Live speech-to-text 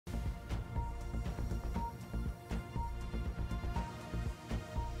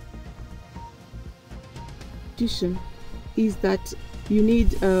institution is that you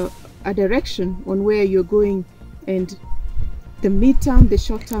need a direction on where you're going, and the mid-term, the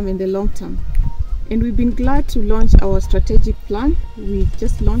short-term, and the long-term. And we've been glad to launch our strategic plan. We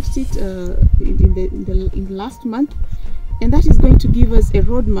just launched it in the last month, and that is going to give us a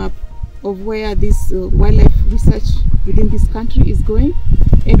roadmap of where this wildlife research within this country is going.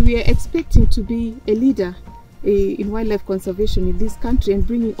 And we are expecting to be a leader in wildlife conservation in this country and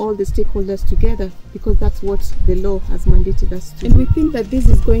bringing all the stakeholders together, because that's what the law has mandated us to. And we think that this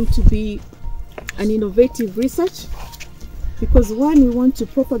is going to be an innovative research, because one, we want to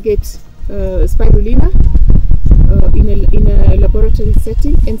propagate spirulina in a laboratory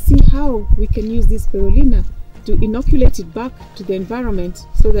setting and see how we can use this spirulina to inoculate it back to the environment,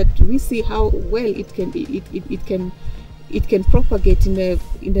 so that we see how well it can propagate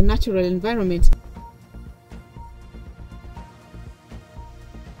in the natural environment.